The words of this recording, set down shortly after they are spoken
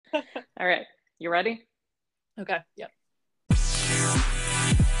All right. You ready? Okay. Yep.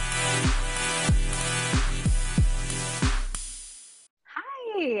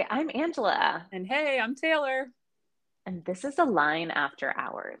 Hi, I'm Angela, And hey, I'm Taylor. and this is a line after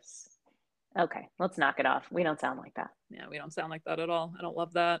hours. Okay, let's knock it off. We don't sound like that. Yeah, we don't sound like that at all. I don't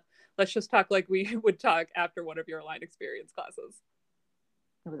love that. Let's just talk like we would talk after one of your Align experience classes.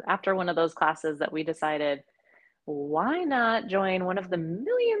 It was after one of those classes that we decided, why not join one of the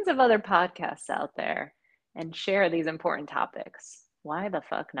millions of other podcasts out there and share these important topics? Why the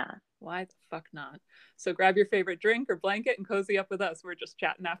fuck not? Why the fuck not? So grab your favorite drink or blanket and cozy up with us. We're just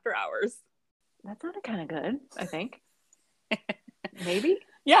chatting after hours. That sounded kind of good, I think. Maybe?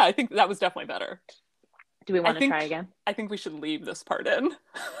 Yeah, I think that was definitely better. Do we want to try again? I think we should leave this part in.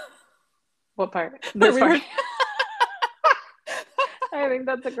 What part? This part. I think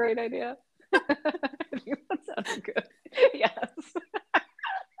that's a great idea. That sounds good. Yes.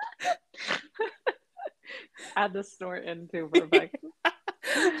 Add the snort in too. Perfect.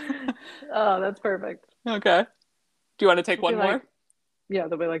 Oh, that's perfect. Okay. Do you want to take one more? Yeah,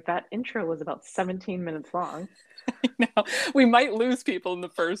 they'll be like, that intro was about 17 minutes long. No, we might lose people in the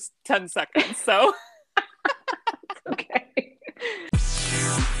first 10 seconds, so. Okay.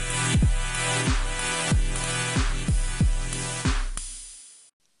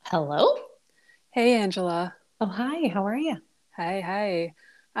 Hello? Hey, Angela. Oh, hi. How are you? Hi.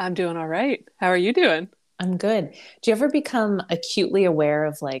 I'm doing all right. How are you doing? I'm good. Do you ever become acutely aware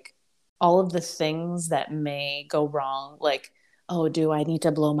of like all of the things that may go wrong? Like, oh, do I need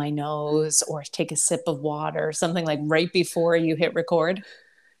to blow my nose or take a sip of water or something like right before you hit record?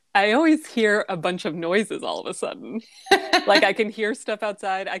 I always hear a bunch of noises all of a sudden. Like I can hear stuff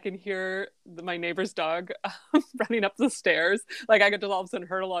outside. I can hear my neighbor's dog running up the stairs. Like I could just all of a sudden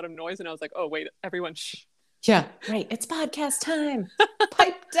heard a lot of noise and I was like, oh, wait, everyone, shh. Yeah, right. It's podcast time.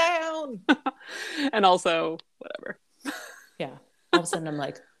 Pipe down. And also, whatever. Yeah. All of a sudden I'm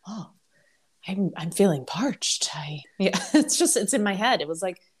like, oh, I'm feeling parched. It's in my head. It was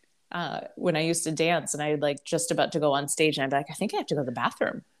like when I used to dance and I like just about to go on stage and I'd be like, I think I have to go to the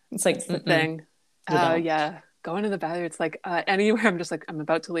bathroom. It's like the thing. Yeah. Going to the bathroom. It's like anywhere I'm just like, I'm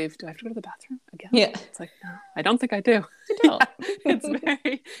about to leave. Do I have to go to the bathroom again? Yeah. It's like, no, I don't think I do. You don't. Yeah,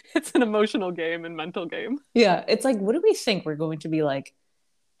 it's an emotional game and mental game. Yeah. It's like, what do we think? We're going to be like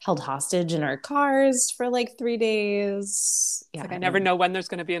held hostage in our cars for like 3 days. Yeah. Like I never know when there's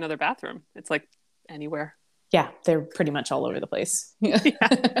going to be another bathroom. It's like anywhere. Yeah. They're pretty much all over the place. Yeah.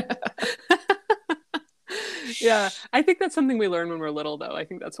 Yeah, I think that's something we learn when we're little, though. I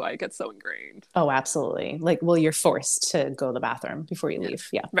think that's why it gets so ingrained. Oh, absolutely. Like, well, you're forced to go to the bathroom before you leave.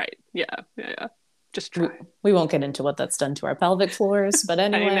 Yeah. Right. Yeah. Just try. We won't get into what that's done to our pelvic floors, but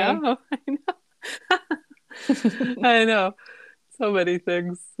anyway. I know. So many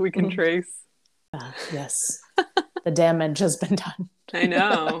things we can trace. Yes. The damage has been done. I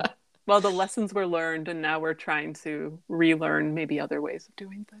know. Well, the lessons were learned, and now we're trying to relearn maybe other ways of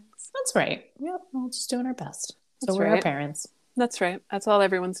doing things. That's right. Yep. We're just doing our best. So we're our parents. That's right. That's all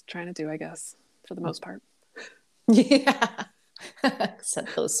everyone's trying to do, I guess, for the most part. Yeah.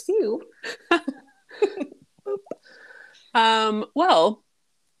 Except those few. Well,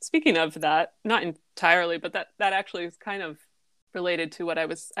 speaking of that, not entirely, but that actually is kind of related to what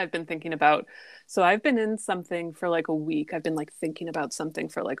I've been thinking about. So I've been in something for like a week. I've been like thinking about something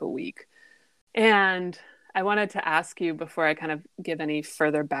for like a week. And I wanted to ask you before I kind of give any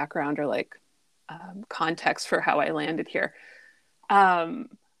further background or like context for how I landed here.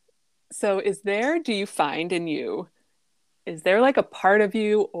 So do you find in you, is there like a part of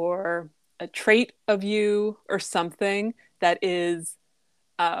you or a trait of you or something that is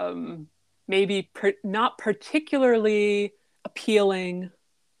maybe not particularly appealing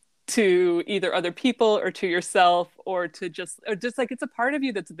to either other people or to yourself or just like it's a part of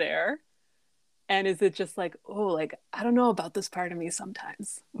you that's there? And is it just like, oh, like, I don't know about this part of me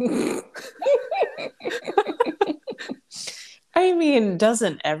sometimes? I mean,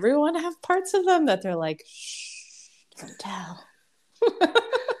 doesn't everyone have parts of them that they're like, shh, don't tell?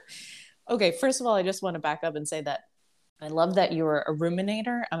 Okay, first of all, I just want to back up and say that I love that you're a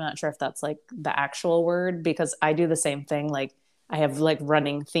ruminator. I'm not sure if that's like the actual word because I do the same thing. Like I have like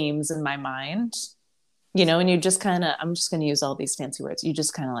running themes in my mind, you know, and you just kind of, I'm just going to use all these fancy words. You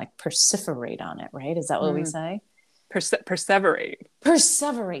just kind of like perseverate on it, right? Is that what we say? Perseverate.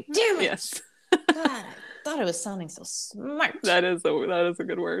 Perseverate. Damn it. Yes. God, I thought I was sounding so smart. That is a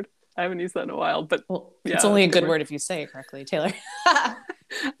good word. I haven't used that in a while, but well, yeah, it's only a good word if you say it correctly, Taylor. I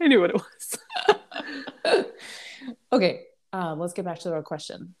knew what it was. Okay, let's get back to the real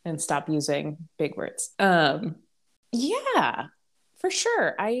question and stop using big words. Yeah, For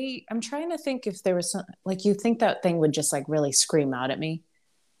sure. I'm trying to think if there was some, like, you think that thing would just like really scream out at me.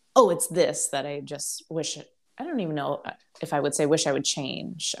 Oh, it's this that I just wish. I don't even know if I would say wish I would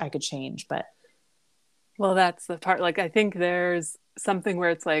change. I could change, but Well, that's the part. Like, I think there's something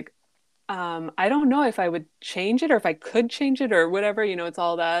where it's like, I don't know if I would change it or if I could change it or whatever, it's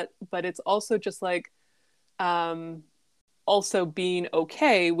all that. But it's also just like, um, also being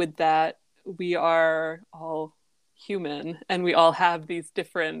okay with that we are all human and we all have these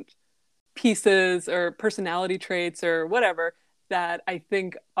different pieces or personality traits or whatever that I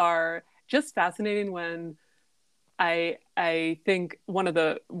think are just fascinating when I think one of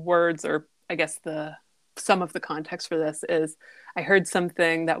the words, or I guess the some of the context for this is I heard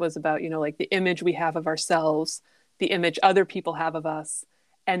something that was about, like the image we have of ourselves, the image other people have of us,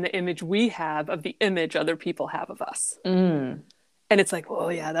 and the image we have of the image other people have of us. mm, And it's like, oh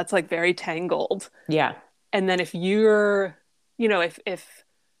yeah, that's like very tangled. yeah. And then if you're, if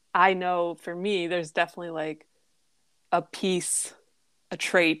I know for me, there's definitely like a piece, a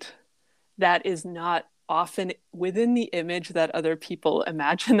trait that is not often within the image that other people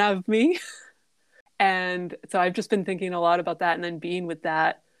imagine of me. And so I've just been thinking a lot about that and then being with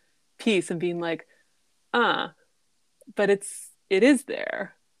that piece and being like, but it is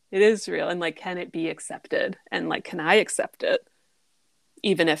there. It is real. And like, can it be accepted? And like, can I accept it?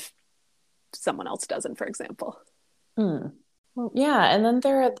 Even if someone else doesn't, for example. Mm. Well, yeah. And then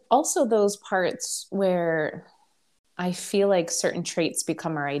there are also those parts where I feel like certain traits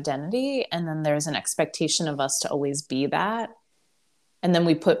become our identity, and then there's an expectation of us to always be that. And then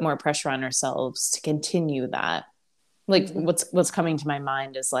we put more pressure on ourselves to continue that. Like Mm-hmm. what's coming to my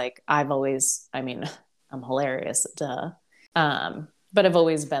mind is like I've always, I mean, I'm hilarious, duh. But I've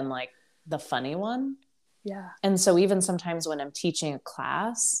always been like the funny one. Yeah. And so even sometimes when I'm teaching a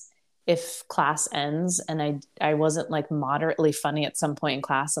class, if class ends and I wasn't like moderately funny at some point in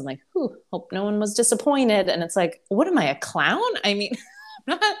class, I'm like, whew, hope no one was disappointed. And it's like, what am I, a clown? I mean,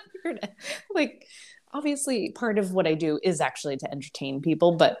 I'm not here to, like, obviously part of what I do is actually to entertain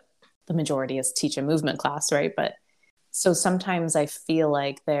people, but the majority is teach a movement class, right? But so sometimes I feel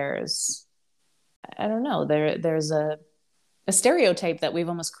like I don't know, there's a stereotype that we've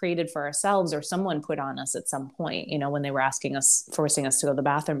almost created for ourselves or someone put on us at some point, when they were forcing us to go to the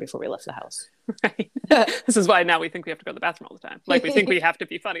bathroom before we left the house. Right. This is why now we think we have to go to the bathroom all the time. Like we think we have to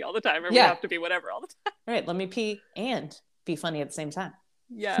be funny all the time, or we have to be whatever all the time. Right. Let me pee and be funny at the same time.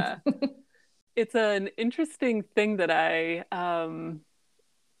 Yeah. It's an interesting thing that I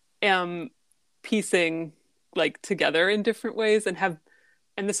am piecing like together in different ways and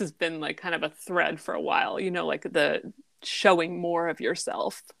this has been like kind of a thread for a while, like the showing more of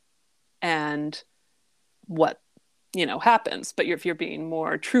yourself and what happens. But if you're being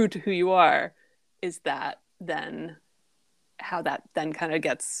more true to who you are, is that then how that then kind of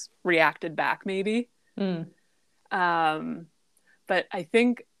gets reacted back maybe. But I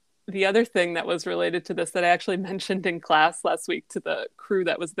think the other thing that was related to this that I actually mentioned in class last week to the crew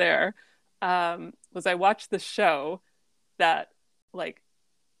that was there was I watched the show that like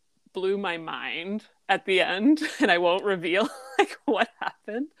blew my mind at the end, and I won't reveal like what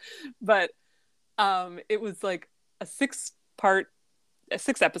happened, but it was like a 6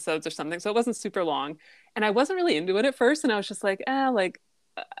 episodes or something, so it wasn't super long, and I wasn't really into it at first, and I was just like, like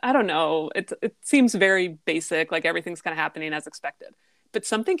I don't know, it seems very basic, like everything's kind of happening as expected, but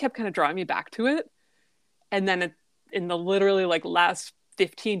something kept kind of drawing me back to it, and then in the literally like last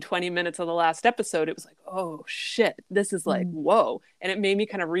 15-20 minutes of the last episode, it was like, oh shit, this is like whoa, and it made me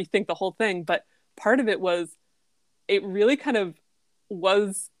kind of rethink the whole thing. But part of it was it really kind of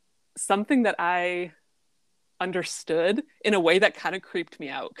was something that I understood in a way that kind of creeped me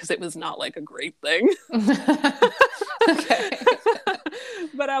out because it was not like a great thing. Okay.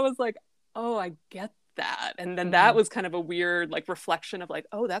 But I was like, oh, I get that. And then that was kind of a weird like reflection of like,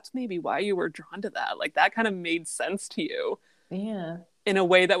 oh, that's maybe why you were drawn to that. Like that kind of made sense to you. Yeah. In a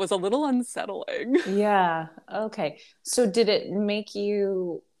way that was a little unsettling. Yeah. Okay. So did it make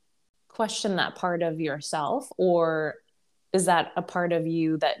you question that part of yourself, or is that a part of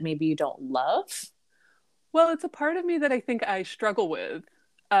you that maybe you don't love? Well, it's a part of me that I think I struggle with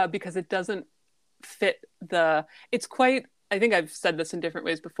because it doesn't fit it's quite, I think I've said this in different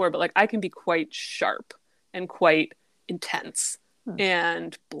ways before, but like I can be quite sharp and quite intense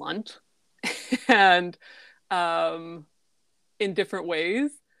and blunt and in different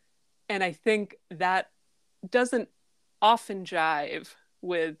ways. And I think that doesn't often jive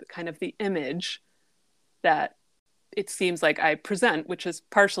with kind of the image that it seems like I present, which is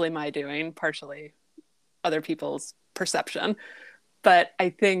partially my doing, partially other people's perception. But I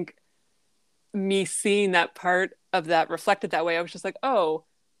think me seeing that part of that reflected that way, I was just like, oh,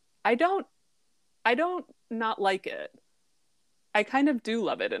 I don't I don't not like it. I kind of do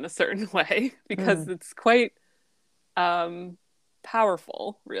love it in a certain way because Mm. it's quite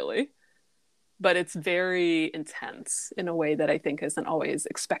powerful, really, but it's very intense in a way that I think isn't always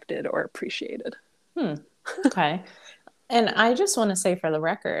expected or appreciated. Hmm. Okay. And I just want to say for the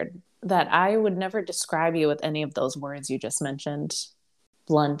record that I would never describe you with any of those words you just mentioned.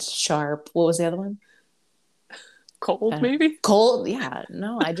 Blunt, sharp. What was the other one? Cold, maybe, Cold. Yeah.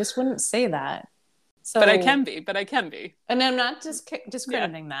 No, I just wouldn't say that. but I So, can be. But I can be. and I'm not just Yeah.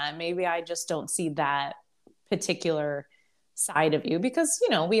 discrediting that. Maybe I just don't see that particular side of you because,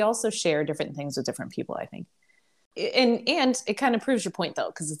 we also share different things with different people, I think. And it kind of proves your point though,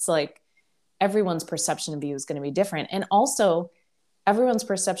 because it's like everyone's perception of you is going to be different. And also, everyone's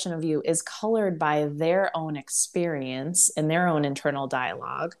perception of you is colored by their own experience and their own internal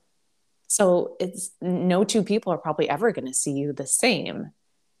dialogue. So it's no two people are probably ever going to see you the same.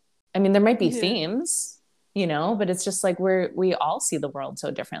 I mean, there might be Yeah. themes, but it's just like we all see the world so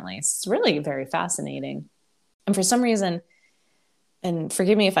differently. It's really very fascinating. And for some reason, and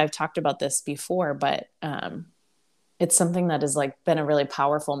forgive me if I've talked about this before, but it's something that has like been a really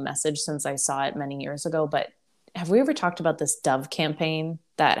powerful message since I saw it many years ago. But have we ever talked about this Dove campaign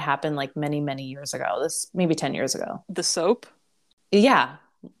that happened like many, many years ago? This maybe 10 years ago. The soap. Yeah,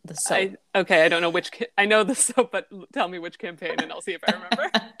 the soap. I don't know which. I know the soap, but tell me which campaign, and I'll see if I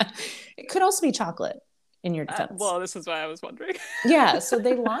remember. It could also be chocolate in your defense. Well, this is why I was wondering. Yeah, so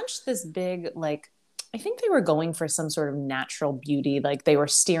they launched this big like I think they were going for some sort of natural beauty, like they were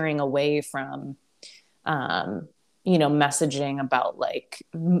steering away from messaging about like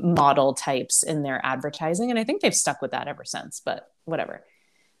model types in their advertising. And I think they've stuck with that ever since, but whatever.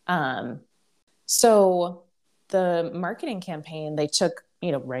 So the marketing campaign, they took,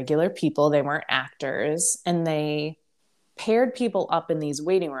 regular people, they weren't actors, and they paired people up in these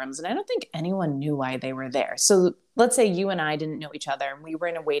waiting rooms. And I don't think anyone knew why they were there. So let's say you and I didn't know each other and we were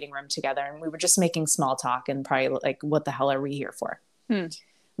in a waiting room together and we were just making small talk and probably like, what the hell are we here for?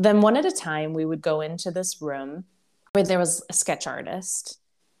 Then one at a time, we would go into this room where there was a sketch artist,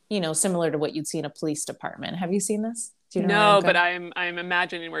 similar to what you'd see in a police department. Have you seen this? Do you know? No, but I'm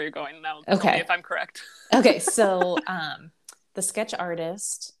imagining where you're going now. Okay. Tell me if I'm correct. Okay, so the sketch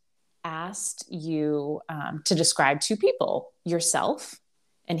artist asked you to describe two people, yourself,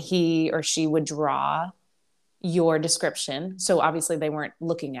 and he or she would draw your description. So obviously they weren't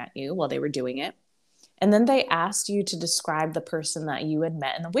looking at you while they were doing it. And then they asked you to describe the person that you had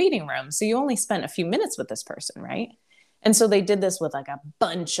met in the waiting room. So you only spent a few minutes with this person, right? And so they did this with like a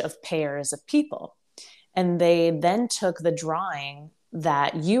bunch of pairs of people. And they then took the drawing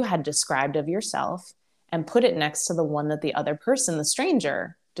that you had described of yourself and put it next to the one that the other person, the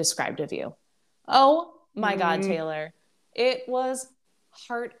stranger, described of you. Oh my God, Taylor. It was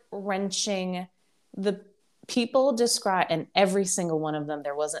heart-wrenching. The people described, and every single one of them,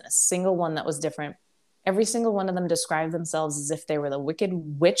 there wasn't a single one that was different. Every single one of them described themselves as if they were the Wicked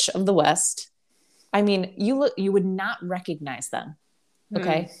Witch of the West. I mean, you would not recognize them.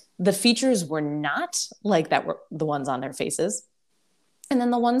 Okay. The features were not like that were the ones on their faces. And then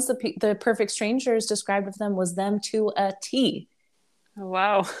the ones the perfect strangers described of them was them to a T. Oh,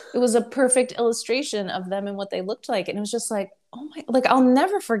 wow. It was a perfect illustration of them and what they looked like. And it was just like, oh my, like, I'll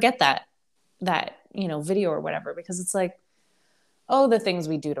never forget that video or whatever, because it's like, oh, the things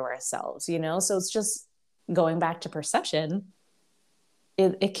we do to ourselves, So it's just going back to perception.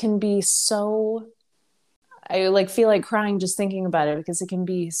 It can be so, I like feel like crying just thinking about it, because it can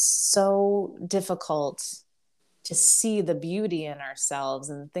be so difficult to see the beauty in ourselves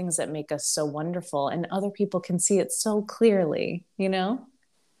and the things that make us so wonderful, and other people can see it so clearly,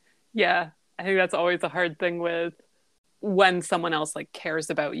 Yeah, I think that's always a hard thing with when someone else like cares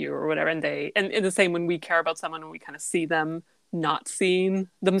about you or whatever, and the same when we care about someone and we kind of see them not seeing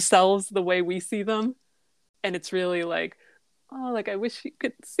themselves the way we see them, and it's really like, oh, like I wish you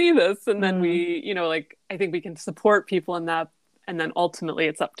could see this, and then we, like I think we can support people in that, and then ultimately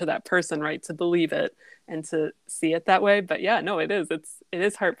it's up to that person, right, to believe it and to see it that way. But yeah, no, it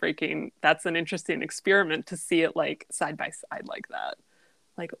is heartbreaking. That's an interesting experiment to see it like side by side like that.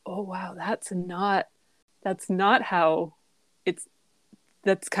 Like, oh wow, that's not how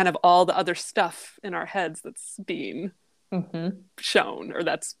that's kind of all the other stuff in our heads that's being shown, or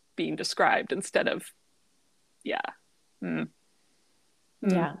that's being described instead of, yeah.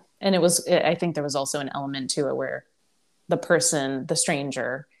 Yeah. And I think there was also an element to it where the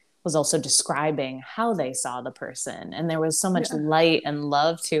stranger was also describing how they saw the person. And there was so much light and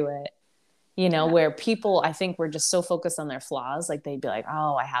love to it. you know, Yeah. where people, I think, were just so focused on their flaws. Like they'd be like,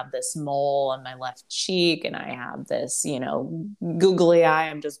 oh, I have this mole on my left cheek and I have this, you know, googly eye.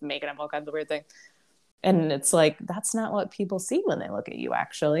 I'm just making up all kinds of weird things. And it's like, that's not what people see when they look at you,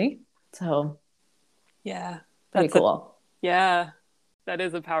 actually. So, Yeah. pretty cool. Yeah. That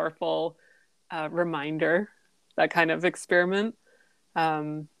is a powerful reminder, that kind of experiment.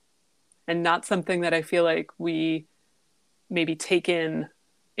 And not something that I feel like we maybe take in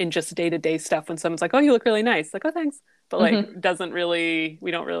just day-to-day stuff when someone's like, oh, you look really nice, like, oh, thanks, but like Mm-hmm.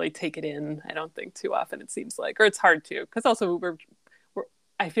 we don't really take it in, I don't think, too often, it seems like, or it's hard to, because also we're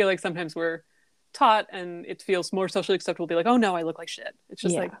I feel like sometimes we're taught and it feels more socially acceptable to be like, oh no, I look like shit. It's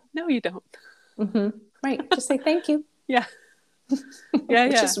just like, Yeah. no, you don't. Mm-hmm. Right. Just say thank you. Yeah. Yeah.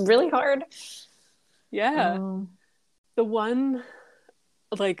 Which Yeah. is really hard. Yeah. Um, The one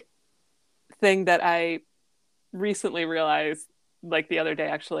like thing that I recently realized, like the other day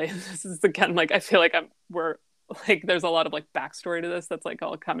actually, this is again like I feel like we're like there's a lot of like backstory to this that's like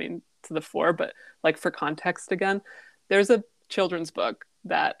all coming to the fore, but like for context again, there's a children's book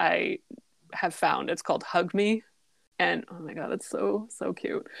that I have found. It's called Hug Me. And oh my god, it's so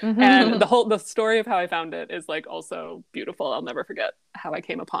cute. And mm-hmm. the story of how I found it is like also beautiful. I'll never forget how I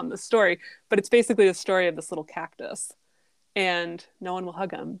came upon this story. But it's basically the story of this little cactus, and no one will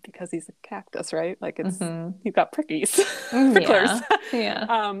hug him because he's a cactus, right? Like Mm-hmm. he's got prickies, pricklers. Yeah.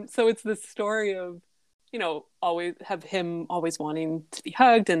 Yeah. So it's this story of, always have him always wanting to be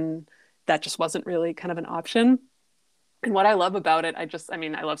hugged, and that just wasn't really kind of an option. And what I love about it, I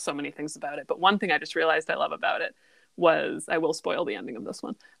mean, I love so many things about it, but one thing I just realized I love about it was, I will spoil the ending of this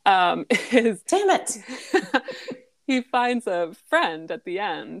one, is Damn it. he finds a friend at the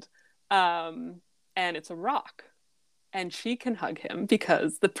end, and it's a rock, and she can hug him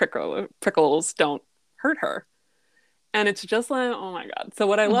because the prickles don't hurt her. And it's just like, oh my God. So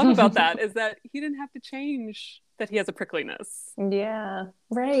what I love about that is that he didn't have to change that he has a prickliness. Yeah.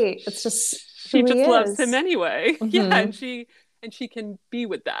 Right. It's just She who he just loves him is. anyway. Yeah, Mm-hmm. and she can be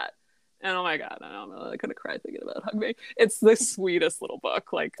with that. And oh my God, I don't know, I could have cried thinking about Hug Me. It's the sweetest little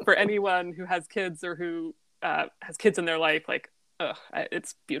book. Like for anyone who has kids or who has kids in their life, like,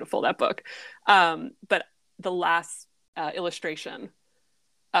 it's beautiful, that book. But the last illustration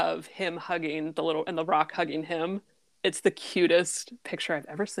of him hugging the rock hugging him, it's the cutest picture I've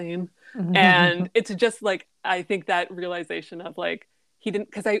ever seen. And it's just like, I think that realization of like, he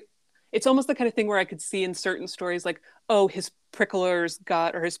didn't, because it's almost the kind of thing where I could see in certain stories, like, oh, his pricklers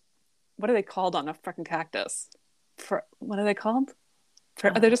got, or his, what are they called on a fucking cactus? What are they called?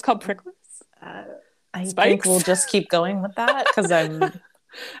 Are they just called pricklers? I Spikes? think we'll just keep going with that because I'm.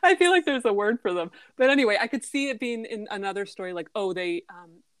 I feel like there's a word for them. But anyway, I could see it being in another story, like, oh,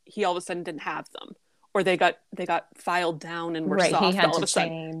 he all of a sudden didn't have them, or they got filed down and were Right. He soft had all of to a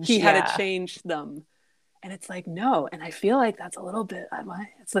sudden. change. He had Yeah. to change them. And it's like, no. And I feel like that's a little bit,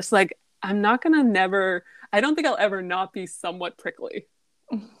 it's just like, I don't think I'll ever not be somewhat prickly.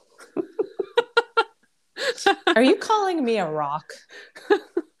 Are you calling me a rock?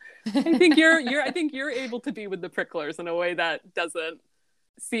 I think you're able to be with the pricklers in a way that doesn't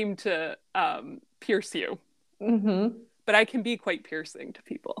seem to pierce you. Mm-hmm. But I can be quite piercing to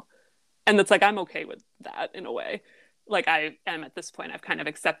people. And it's like, I'm okay with that in a way. Like I am at this point, I've kind of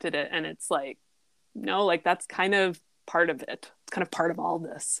accepted it. And it's like, no, like that's kind of part of it. It's kind of part of all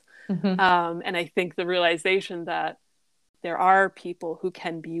this. Mm-hmm. And I think the realization that there are people who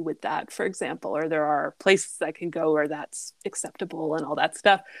can be with that, for example, or there are places that can go where that's acceptable and all that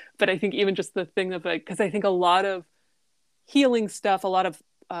stuff. But I think even just the thing of like, because I think a lot of healing stuff, a lot of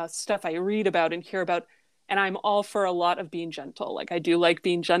stuff I read about and hear about, and I'm all for a lot of being gentle. Like I do like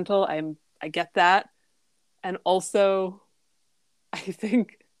being gentle. I get that. And also I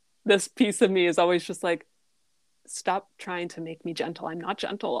think this piece of me is always just like, stop trying to make me gentle. I'm not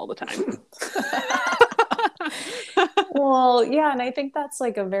gentle all the time. Well, yeah, and I think that's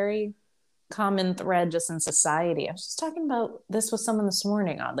like a very common thread just in society. I was just talking about this with someone this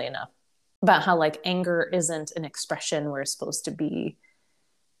morning, oddly enough, about how like anger isn't an expression we're supposed to be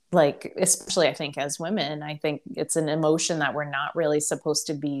like, especially I think as women, I think it's an emotion that we're not really supposed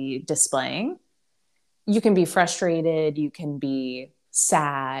to be displaying. You can be frustrated, you can be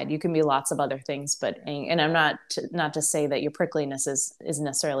sad, you can be lots of other things, but and I'm not to say that your prickliness is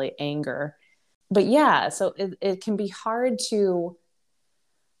necessarily anger. But yeah, so it can be hard to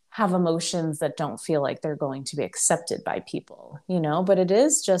have emotions that don't feel like they're going to be accepted by people, but it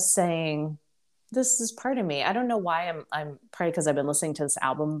is just saying, this is part of me. I don't know why I'm probably because I've been listening to this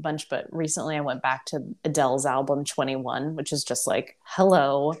album a bunch, but recently I went back to Adele's album 21, which is just like,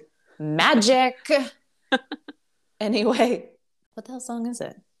 hello, magic. Anyway, what the hell song is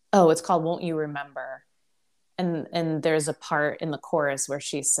it? Oh, it's called Won't You Remember? And there's a part in the chorus where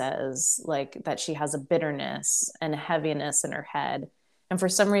she says like that she has a bitterness and a heaviness in her head. And for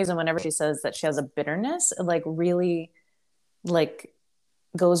some reason, whenever she says that she has a bitterness, it like really like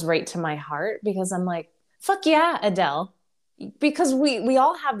goes right to my heart because I'm like, fuck yeah, Adele. Because we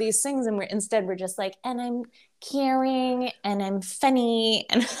all have these things and we're just like, and I'm caring and I'm funny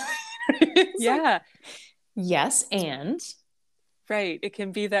and it's like, Yeah. yes, and Right. It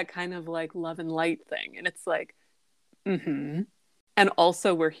can be that kind of like love and light thing. And it's like, mm-hmm. And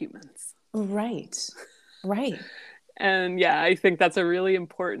also we're humans. right. Right. And yeah, I think that's a really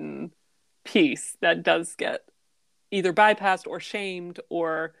important piece that does get either bypassed or shamed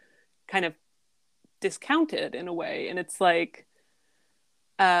or kind of discounted in a way. And it's like,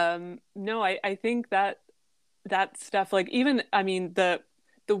 no, I think that that stuff, like even, I mean, the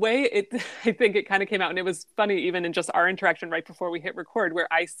way it, I think it kind of came out, and it was funny even in just our interaction right before we hit record,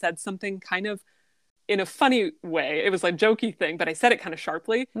 where I said something kind of in a funny way. It was like a jokey thing, but I said it kind of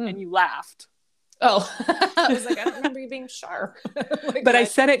sharply, and you laughed. Oh, I was like, I don't remember you being sharp. Like, But I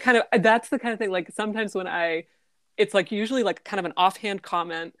said it kind of, that's the kind of thing, like sometimes when it's like usually like kind of an offhand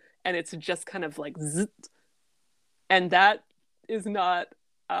comment, and it's just kind of like, zzz, and that is not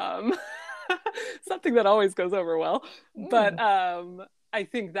um, something that always goes over well. But I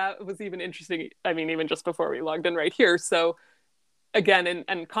think that was even interesting. I mean, even just before we logged in right here. So again,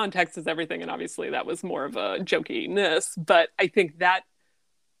 and context is everything. And obviously that was more of a jokiness. But I think that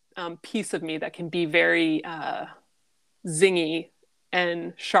piece of me that can be very zingy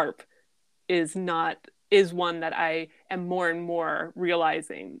and sharp is one that I am more and more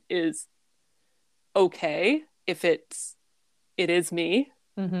realizing is okay if it is me.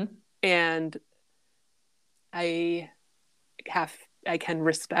 mm-hmm. And I can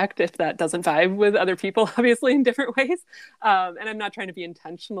respect if that doesn't vibe with other people, obviously in different ways. And I'm not trying to be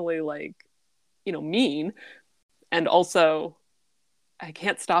intentionally like, mean. And also, I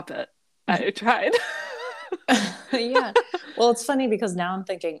can't stop it. I tried. Yeah. Well, it's funny because now I'm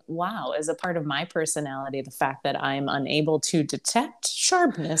thinking, wow, is a part of my personality the fact that I'm unable to detect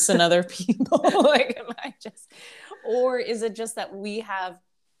sharpness in other people? Like, am I just, or is it just that we have,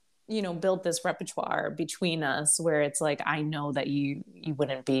 built this repertoire between us where it's like, I know that you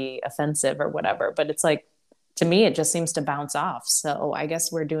wouldn't be offensive or whatever, but it's like, to me, it just seems to bounce off. So I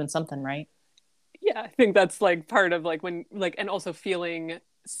guess we're doing something right. Yeah, I think that's like part of like when like, and also feeling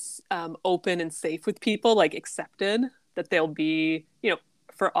open and safe with people, like accepted that they'll be,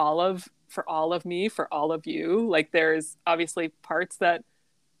 for all of me, for all of you. Like there's obviously parts that,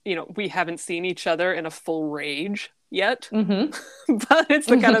 we haven't seen each other in a full rage yet. Mm-hmm. But it's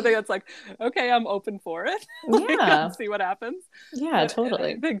the kind of thing that's like, okay, I'm open for it. Like, Yeah. let's see what happens. Yeah, And I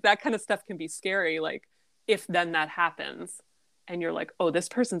totally. think that kind of stuff can be scary. Like if then that happens and you're like, oh, this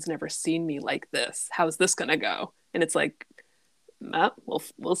person's never seen me like this. How's this gonna go? And it's like,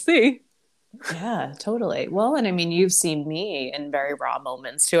 we'll see. Yeah, totally. Well, and I mean, you've seen me in very raw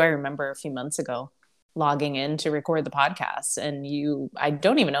moments too. I remember a few months ago logging in to record the podcast, and I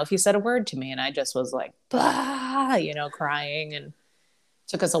don't even know if you said a word to me, and I just was like, bah, crying. And it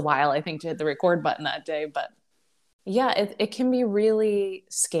took us a while, I think, to hit the record button that day. But yeah, it can be really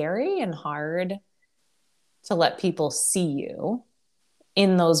scary and hard to let people see you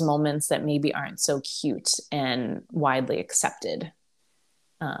in those moments that maybe aren't so cute and widely accepted.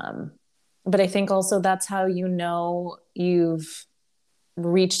 Um, but I think also that's how you've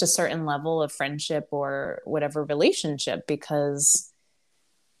reached a certain level of friendship or whatever relationship, because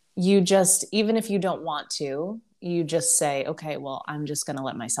you just, even if you don't want to, you just say, okay, well, I'm just going to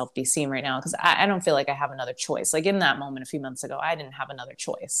let myself be seen right now because I don't feel like I have another choice. Like in that moment a few months ago, I didn't have another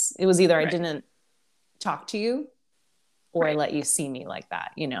choice. It was either I Right. didn't talk to you or Right. let you see me like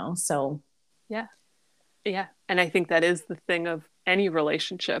that, So Yeah. Yeah. And I think that is the thing of any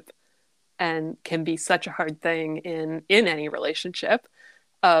relationship, and can be such a hard thing in any relationship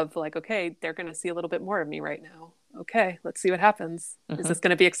of like, okay, they're going to see a little bit more of me right now. Okay, let's see what happens. Is this going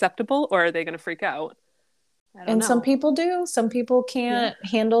to be acceptable, or are they going to freak out? I don't And know. some people do. Some people Yeah. can't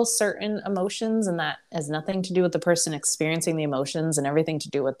handle certain emotions, and that has nothing to do with the person experiencing the emotions and everything to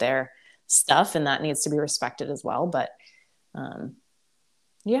do with their stuff. And that needs to be respected as well. But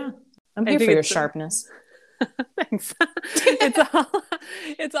yeah, I'm I here think for your it's sharpness. thanks.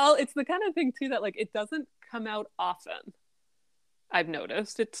 It's the kind of thing too that like it doesn't come out often. I've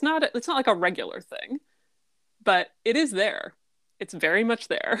noticed it's not like a regular thing, but it is there. It's very much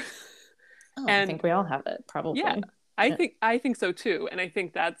there. Oh, I And think we all have it, yeah, probably. I Yeah. think I think so too. And I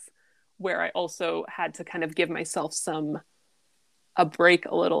think that's where I also had to kind of give myself a break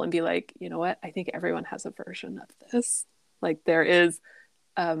a little and be like, you know what? I think everyone has a version of this. Like there is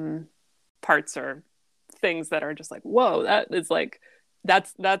parts or things that are just like, whoa, that is like,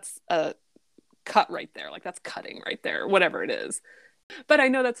 that's a cut right there. Like that's cutting right there, whatever it is. But I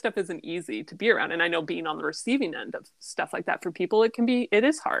know that stuff isn't easy to be around. And I know being on the receiving end of stuff like that for people, it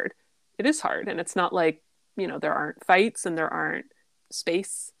is hard. It is hard. And it's not like, there aren't fights and there aren't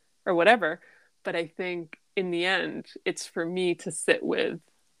space or whatever. But I think in the end, it's for me to sit with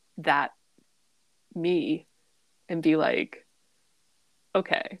that me and be like,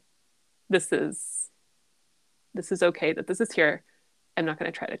 okay, this is okay that this is here. I'm not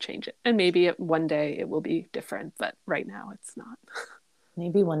going to try to change it. And maybe one day it will be different, but right now it's not.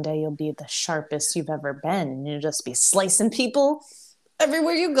 Maybe one day you'll be the sharpest you've ever been and you'll just be slicing people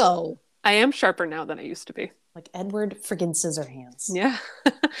everywhere you go. I am sharper now than I used to be. Like Edward friggin' Scissorhands. Yeah.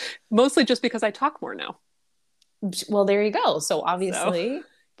 Mostly just because I talk more now. Well, there you go. So obviously,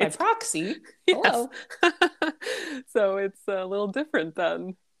 by proxy, hello. So it's a little different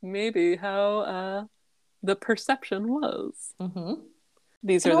than maybe how the perception was. Mm-hmm.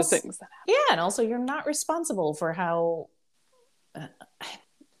 These are also, the things that happen. Yeah, and also you're not responsible for how... I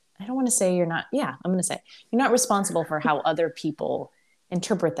don't want to say you're not... Yeah, I'm going to say you're not responsible for how other people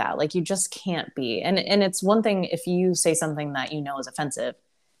interpret that. Like you just can't be. And it's one thing if you say something that you know is offensive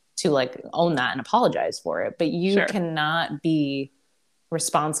to like own that and apologize for it, but you cannot be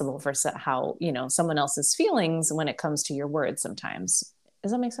responsible for how, someone else's feelings when it comes to your words sometimes.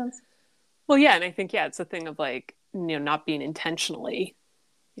 Does that make sense? Well, yeah. And I think, it's a thing of like, not being intentionally,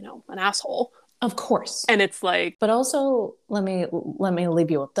 an asshole. Of course. And it's like, but also let me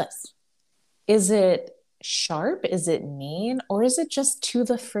leave you with this. Is it sharp? Is it mean? Or is it just to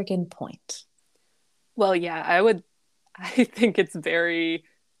the friggin' point? Well, yeah, I think it's very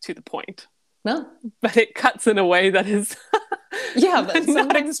to the point. No. But it cuts in a way that is yeah, but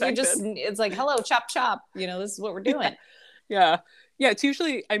sometimes it's like, hello, chop chop. This is what we're doing. Yeah. It's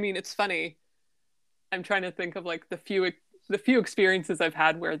usually, it's funny. I'm trying to think of like the few experiences I've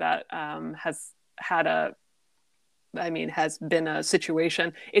had where that has been a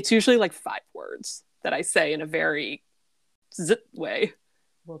situation. It's usually like 5 words that I say in a very zip way.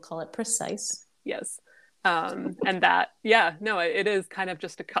 We'll call it precise. Yes. And that, it is kind of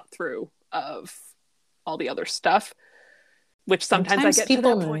just a cut through of all the other stuff, which sometimes I get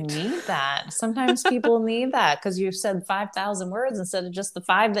people to that point. Need that. Sometimes people need that because you said 5,000 words instead of just the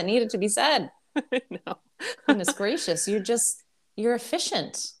 5 that needed to be said. No. Goodness gracious. You're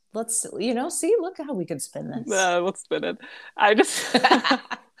efficient. Let's, see, look how we could spin this. We'll spin it. I just,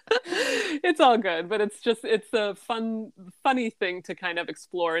 it's all good, but it's a funny thing to kind of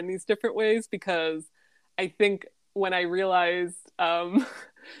explore in these different ways, because I think when I realized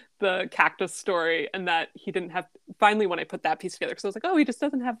the cactus story and that he didn't have, finally when I put that piece together, because I was like, oh, he just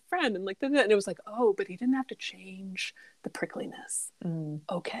doesn't have a friend, and like and it was like, oh, but he didn't have to change the prickliness.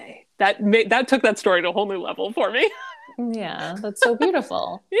 Okay, that took that story to a whole new level for me. Yeah, that's so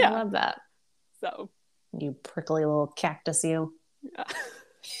beautiful. Yeah, I love that. So you prickly little cactus, you. Yeah.